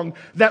strong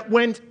that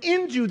went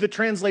into the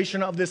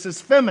translation of this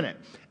as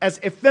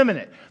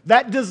effeminate.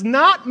 That does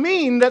not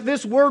mean that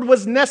this word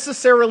was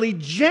necessarily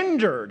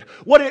gendered.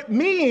 What it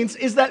means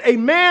is that a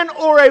man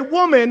or a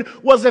woman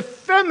was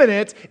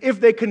effeminate if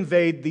they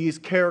conveyed these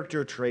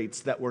character traits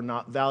that were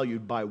not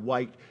valued by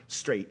white,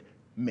 straight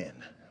men.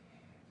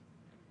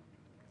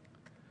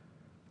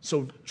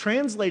 So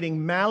translating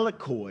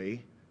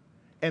malakoi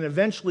and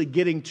eventually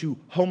getting to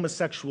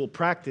homosexual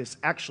practice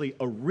actually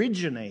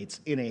originates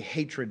in a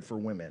hatred for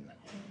women.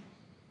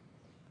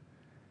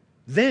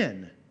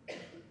 Then,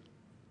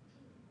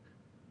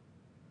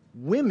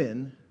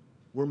 women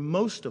were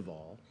most of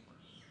all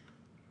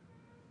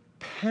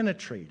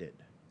penetrated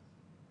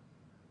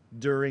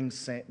during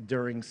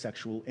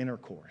sexual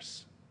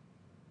intercourse.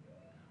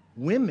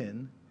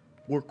 Women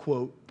were,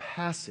 quote,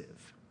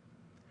 passive.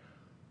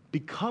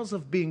 Because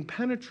of being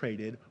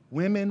penetrated,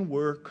 women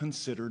were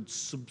considered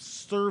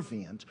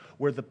subservient,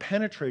 where the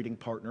penetrating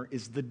partner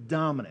is the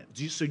dominant.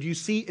 So do you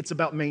see, it's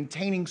about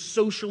maintaining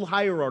social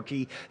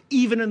hierarchy,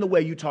 even in the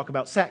way you talk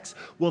about sex.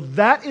 Well,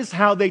 that is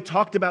how they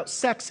talked about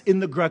sex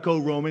in the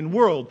Greco-Roman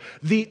world.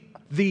 The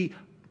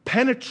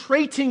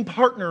penetrating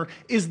partner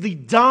is the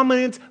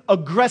dominant,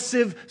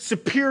 aggressive,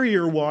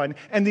 superior one,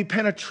 and the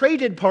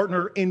penetrated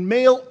partner in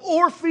male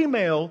or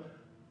female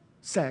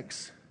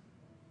sex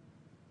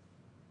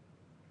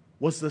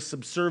was the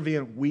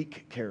subservient,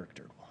 weak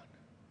charactered one.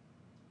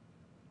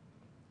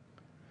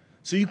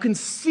 So you can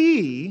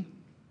see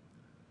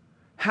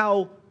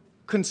how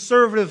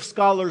conservative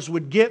scholars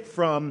would get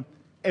from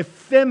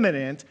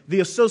effeminate, the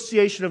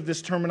association of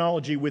this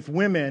terminology with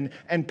women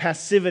and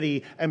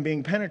passivity and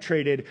being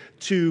penetrated,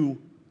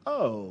 to,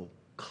 oh,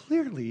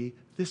 clearly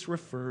this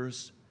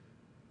refers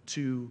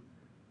to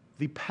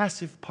the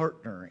passive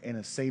partner in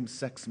a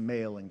same-sex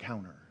male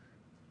encounter.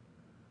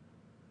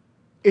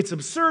 It's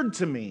absurd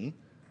to me,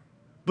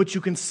 but you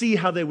can see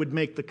how they would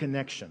make the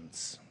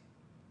connections.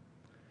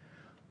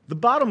 The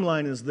bottom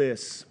line is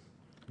this.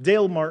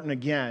 Dale Martin,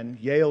 again,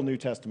 Yale New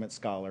Testament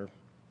scholar,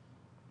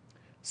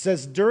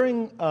 says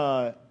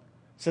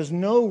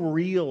no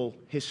real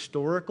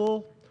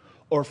historical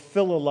or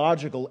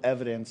philological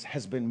evidence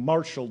has been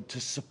marshaled to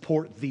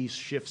support these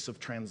shifts of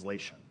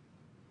translation.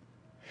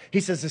 He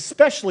says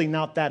especially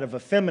not that of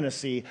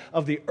effeminacy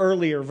of the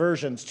earlier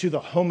versions to the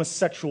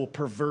homosexual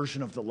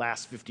perversion of the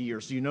last 50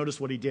 years. Do you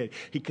notice what he did?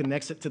 He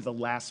connects it to the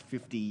last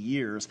 50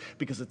 years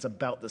because it's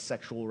about the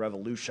sexual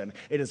revolution.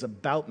 It is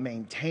about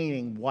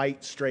maintaining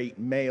white, straight,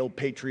 male,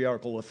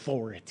 patriarchal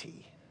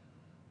authority.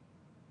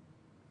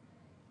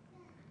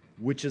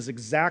 Which is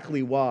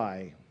exactly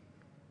why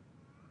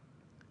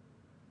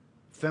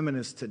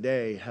feminists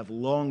today have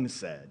long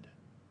said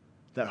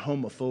that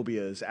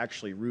homophobia is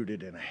actually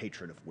rooted in a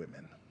hatred of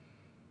women.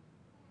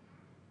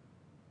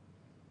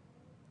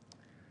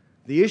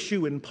 The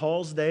issue in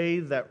Paul's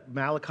day that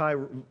Malachi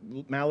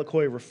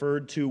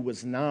referred to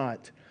was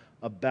not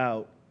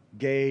about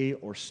gay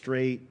or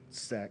straight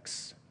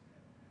sex.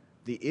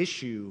 The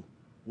issue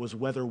was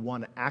whether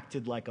one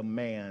acted like a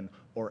man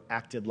or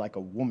acted like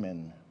a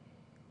woman.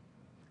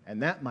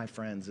 And that, my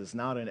friends, is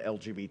not an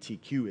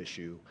LGBTQ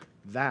issue.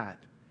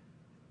 That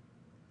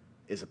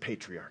is a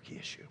patriarchy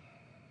issue.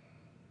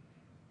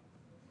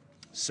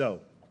 So,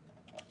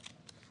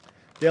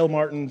 Dale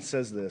Martin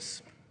says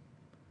this,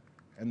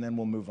 and then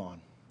we'll move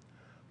on.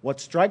 What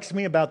strikes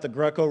me about the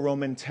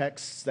Greco-Roman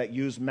texts that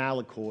use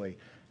Malachi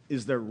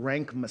is their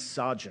rank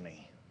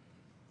misogyny,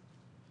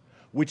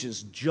 which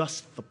is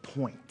just the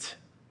point.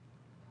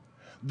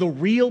 The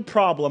real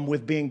problem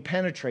with being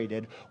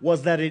penetrated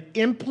was that it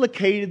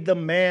implicated the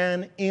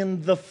man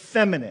in the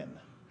feminine.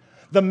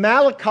 The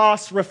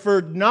Malakos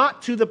referred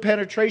not to the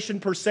penetration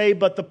per se,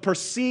 but the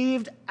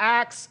perceived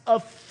acts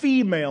of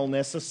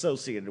femaleness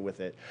associated with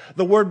it.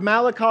 The word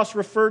Malakos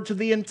referred to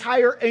the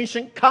entire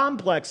ancient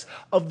complex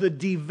of the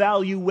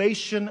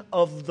devaluation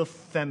of the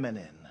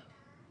feminine.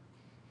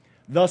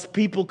 Thus,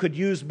 people could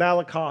use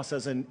Malakos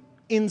as an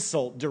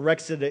insult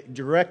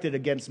directed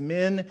against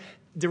men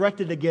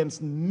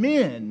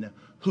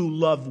who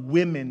love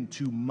women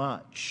too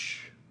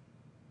much.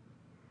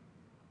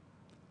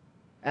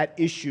 At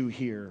issue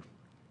here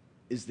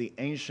is the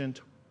ancient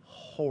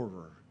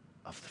horror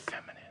of the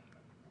feminine.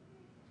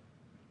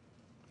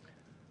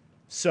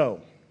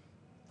 So,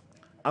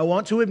 I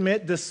want to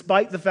admit,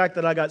 despite the fact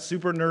that I got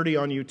super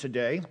nerdy on you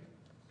today,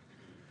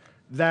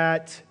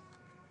 that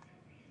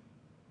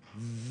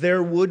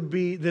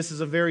this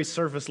is a very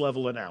surface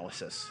level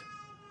analysis.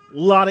 A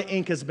lot of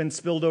ink has been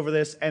spilled over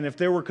this, and if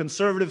there were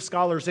conservative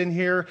scholars in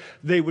here,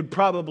 they would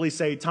probably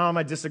say, Tom,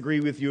 I disagree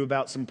with you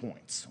about some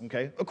points.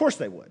 Okay? Of course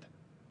they would.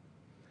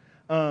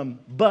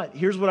 But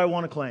here's what I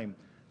want to claim.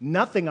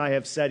 Nothing I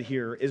have said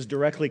here is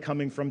directly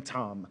coming from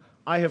Tom.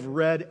 I have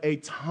read a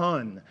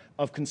ton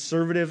of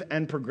conservative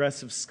and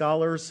progressive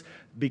scholars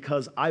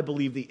because I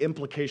believe the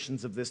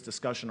implications of this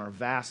discussion are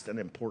vast and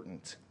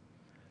important.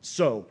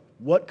 So,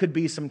 what could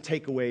be some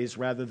takeaways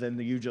rather than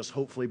you just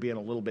hopefully being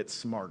a little bit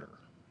smarter?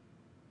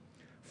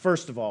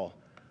 First of all,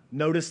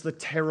 notice the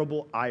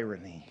terrible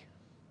irony.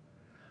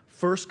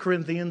 1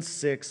 Corinthians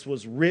 6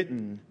 was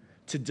written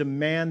to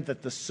demand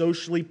that the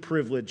socially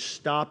privileged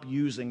stop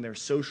using their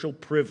social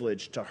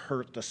privilege to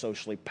hurt the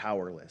socially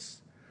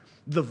powerless.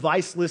 The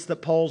vice list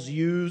that Paul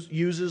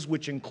uses,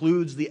 which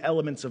includes the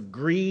elements of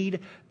greed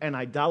and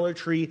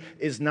idolatry,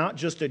 is not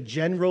just a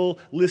general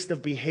list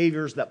of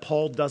behaviors that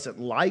Paul doesn't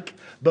like,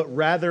 but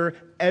rather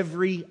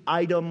every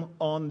item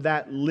on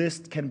that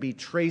list can be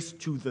traced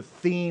to the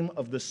theme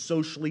of the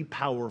socially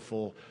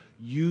powerful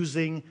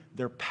using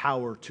their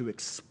power to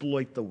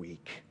exploit the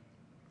weak,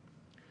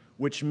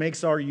 which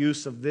makes our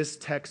use of this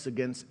text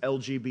against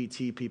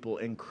LGBT people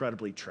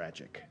incredibly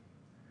tragic.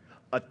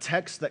 A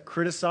text that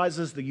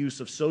criticizes the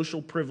use of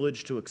social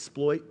privilege to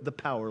exploit the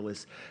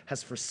powerless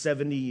has for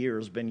 70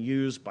 years been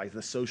used by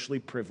the socially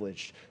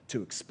privileged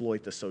to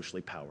exploit the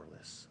socially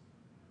powerless.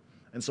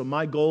 And so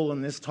my goal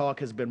in this talk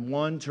has been,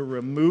 one, to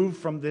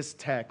remove this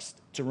text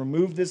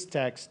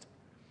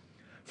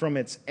from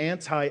its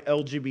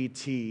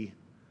anti-LGBT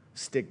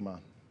stigma,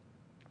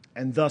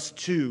 and thus,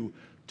 two,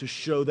 to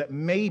show that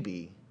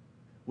maybe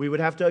we would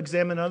have to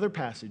examine other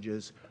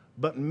passages,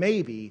 but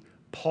maybe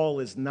Paul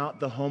is not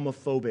the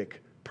homophobic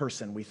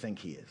person we think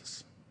he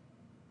is.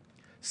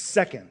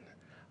 Second,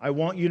 I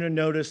want you to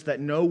notice that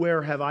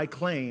nowhere have I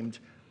claimed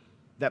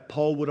that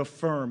Paul would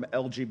affirm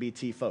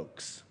LGBT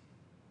folks,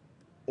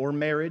 or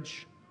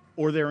marriage,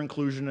 or their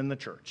inclusion in the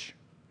church.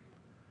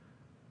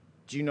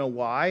 Do you know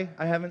why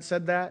I haven't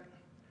said that?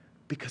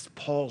 Because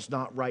Paul's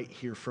not right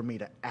here for me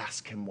to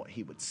ask him what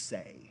he would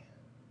say.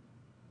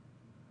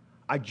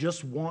 I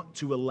just want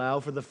to allow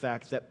for the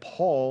fact that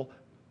Paul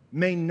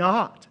may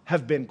not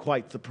have been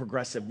quite the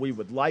progressive we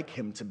would like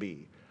him to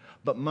be.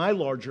 But my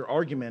larger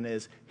argument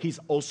is he's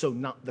also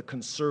not the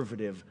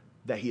conservative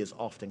that he is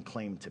often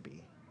claimed to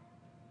be.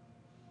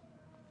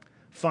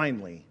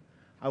 Finally,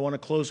 I want to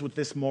close with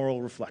this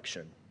moral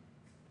reflection.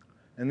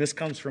 And this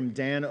comes from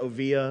Dan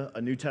Ovia,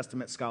 a New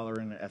Testament scholar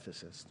and an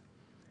ethicist.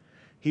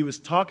 He was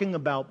talking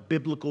about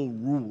biblical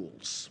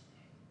rules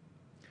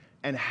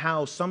and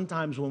how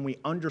sometimes when we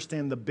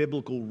understand the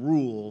biblical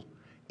rule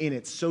in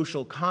its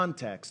social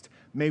context,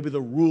 maybe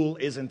the rule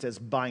isn't as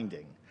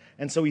binding.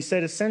 And so he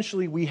said,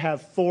 essentially, we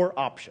have 4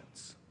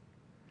 options.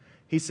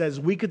 He says,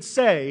 we could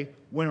say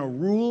when a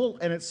rule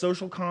and its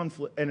social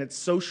conflict and its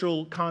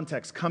social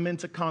context come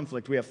into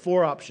conflict, we have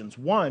 4 options.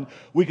 1,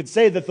 we could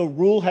say that the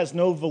rule has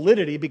no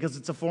validity because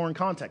it's a foreign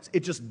context.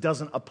 It just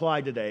doesn't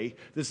apply today.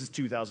 This is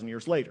 2,000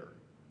 years later.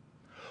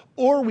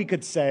 Or we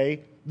could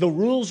say the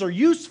rules are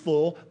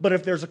useful, but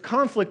if there's a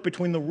conflict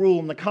between the rule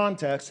and the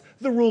context,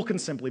 the rule can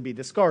simply be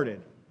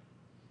discarded.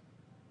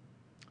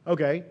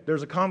 Okay,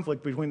 there's a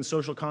conflict between the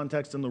social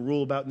context and the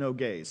rule about no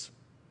gays.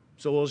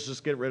 So let's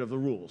just get rid of the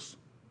rules,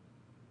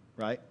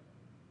 right?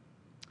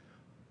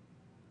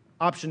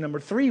 Option number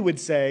 3 would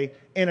say,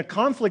 in a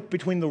conflict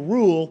between the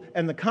rule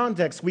and the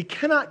context, we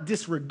cannot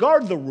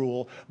disregard the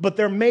rule, but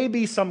there may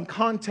be some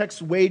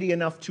context weighty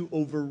enough to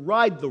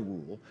override the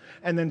rule.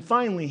 And then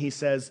finally, he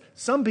says,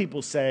 some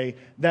people say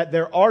that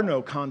there are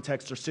no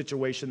contexts or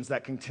situations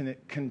that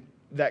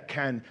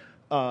can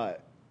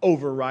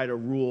override a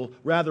rule.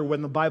 Rather,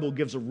 when the Bible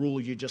gives a rule,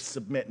 you just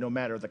submit no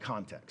matter the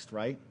context,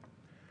 right?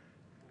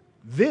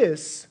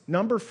 This,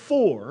 number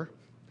 4,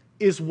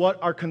 is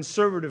what our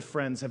conservative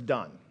friends have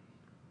done.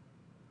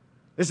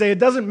 They say it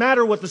doesn't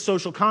matter what the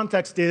social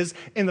context is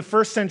in the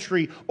first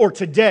century or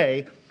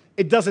today.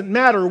 It doesn't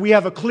matter. We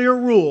have a clear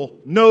rule,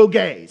 no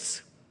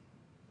gays.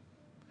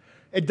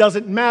 It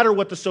doesn't matter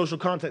what the social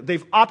context.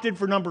 They've opted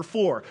for number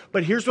 4.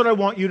 But here's what I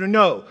want you to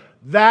know.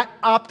 That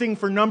opting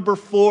for number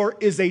 4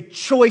 is a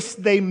choice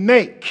they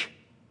make.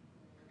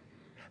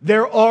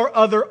 There are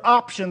other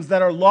options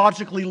that are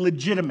logically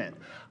legitimate.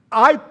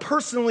 I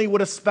personally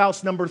would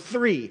espouse number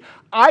 3.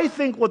 I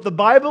think what the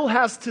Bible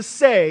has to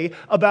say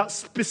about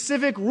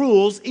specific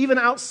rules, even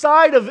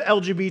outside of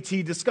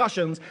LGBT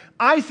discussions,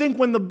 I think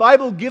when the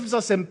Bible gives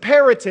us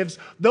imperatives,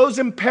 those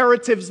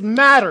imperatives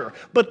matter,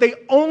 but they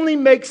only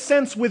make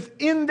sense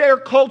within their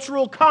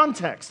cultural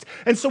context.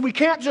 And so we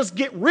can't just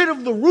get rid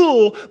of the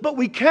rule, but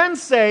we can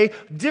say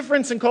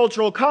difference in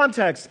cultural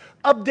context,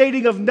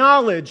 updating of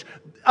knowledge,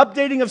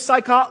 updating of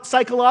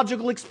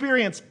psychological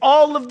experience.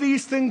 All of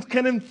these things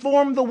can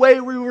inform the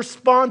way we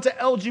respond to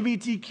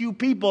LGBTQ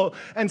people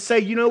and say,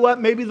 you know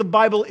what, maybe the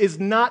Bible is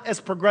not as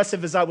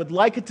progressive as I would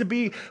like it to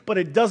be, but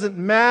it doesn't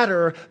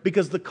matter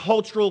because the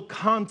cultural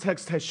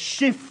context has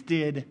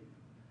shifted,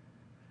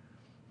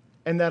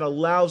 and that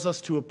allows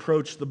us to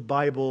approach the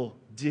Bible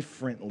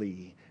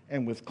differently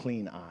and with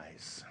clean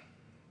eyes.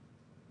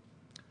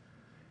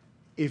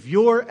 If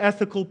your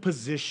ethical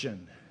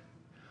position,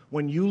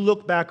 when you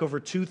look back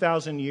over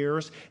 2,000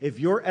 years, if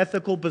your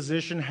ethical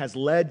position has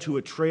led to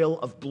a trail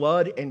of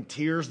blood and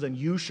tears, then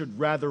you should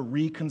rather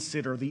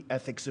reconsider the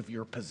ethics of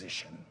your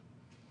position.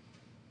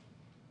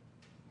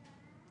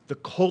 The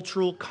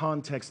cultural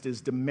context is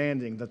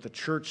demanding that the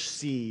church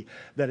see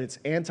that its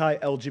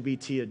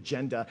anti-LGBT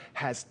agenda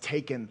has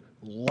taken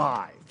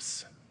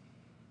lives.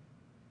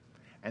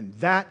 And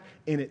that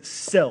in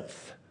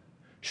itself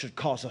should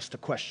cause us to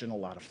question a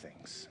lot of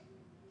things.